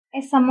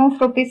A sum of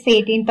rupees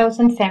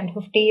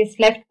 18,750 is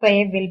left by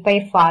a will by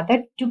a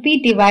father to be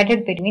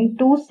divided between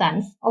two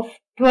sons of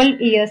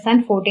 12 years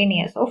and 14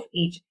 years of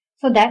age,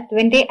 so that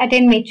when they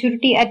attain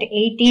maturity at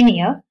 18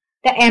 years,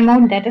 the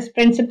amount, that is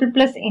principal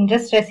plus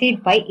interest,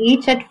 received by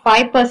each at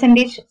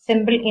 5%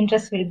 simple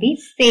interest will be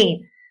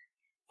same.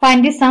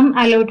 Find the sum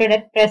allotted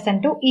at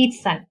present to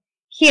each son.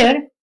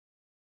 Here,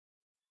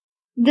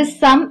 the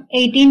sum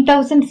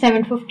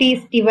 18,750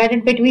 is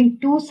divided between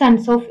two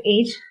sons of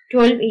age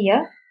 12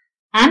 years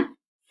and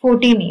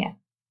 14 years.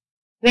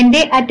 When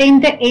they attain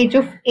the age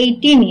of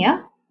 18 years,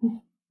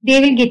 they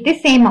will get the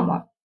same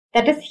amount.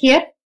 That is,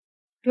 here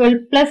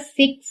 12 plus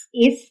 6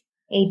 is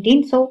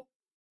 18. So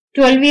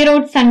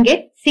 12-year-old son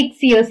get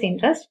 6 years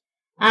interest,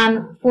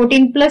 and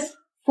 14 plus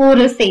 4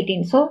 is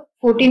 18. So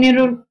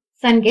 14-year-old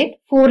son get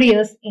 4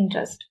 years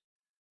interest.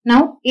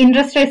 Now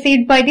interest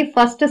received by the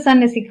first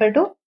son is equal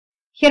to,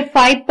 here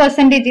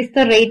 5% is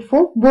the rate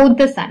for both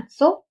the sons.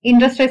 So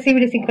interest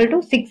received is equal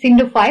to 6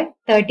 into 5,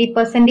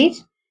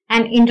 30%,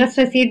 and interest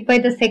received by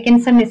the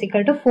second son is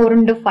equal to 4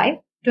 into 5,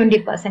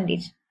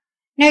 20%.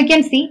 Now you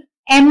can see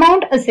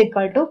amount is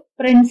equal to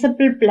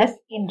principal plus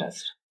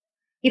interest.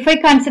 If I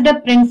consider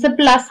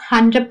principal as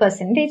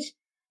 100%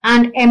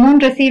 and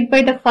amount received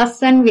by the first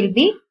son will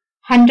be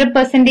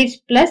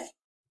 100% plus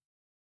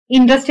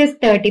interest is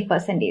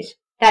 30%.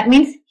 That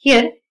means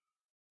here,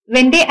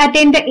 when they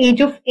attain the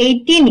age of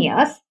 18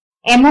 years,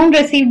 amount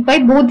received by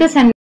both the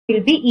sons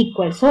will be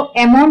equal. So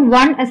amount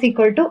 1 is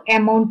equal to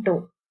amount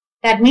 2.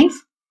 That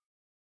means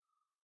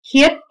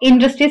here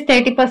interest is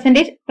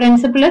 30%,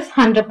 principal is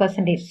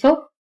 100%.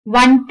 So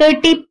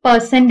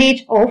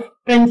 130% of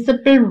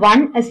principal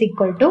 1 is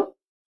equal to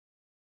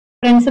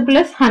principal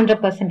is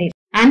 100%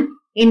 and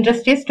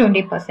interest is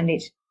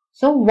 20%.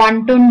 So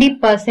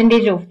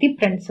 120% of the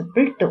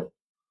principal 2.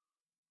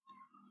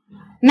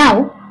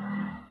 Now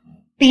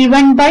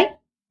P1 by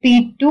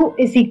P2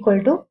 is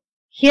equal to,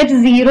 here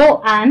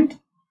 0 and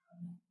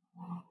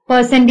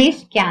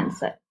percentage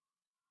cancel.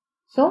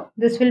 So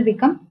this will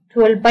become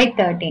 12 by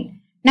 13.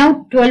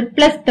 Now 12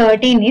 plus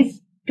 13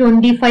 is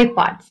 25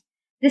 parts.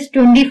 This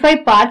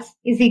 25 parts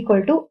is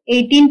equal to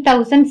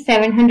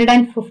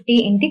 18,750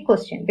 in the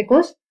question,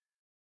 because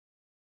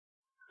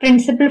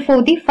principal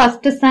for the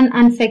first son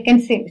and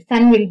second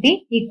son will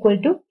be equal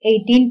to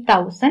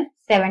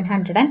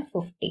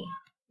 18,750.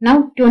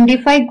 Now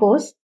 25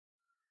 goes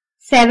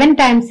 7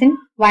 times in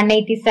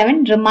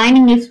 187,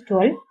 remaining is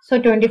 12.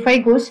 So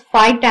 25 goes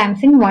 5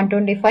 times in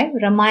 125,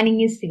 remaining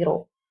is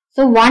 0.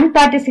 So 1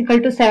 part is equal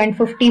to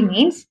 750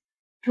 means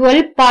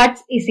 12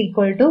 parts is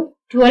equal to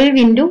 12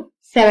 into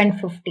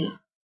 750.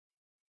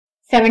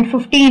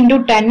 750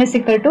 into 10 is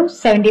equal to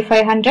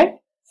 7500.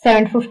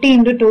 750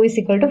 into 2 is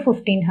equal to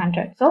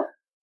 1500. So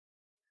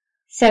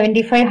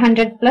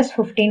 7500 plus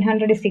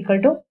 1500 is equal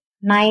to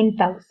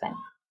 9000.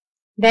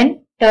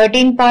 Then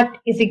 13 part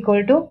is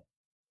equal to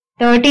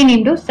 13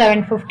 into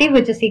 750,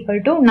 which is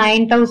equal to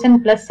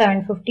 9000 plus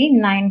 750,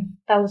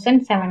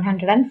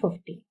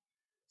 9750.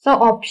 So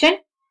option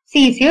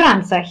C is your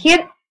answer.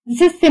 Here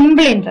this is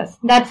simple interest.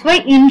 That's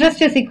why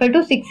interest is equal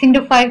to 6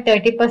 into 5,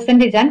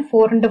 30% and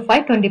 4 into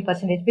 5,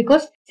 20%,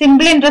 because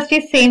simple interest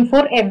is same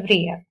for every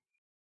year.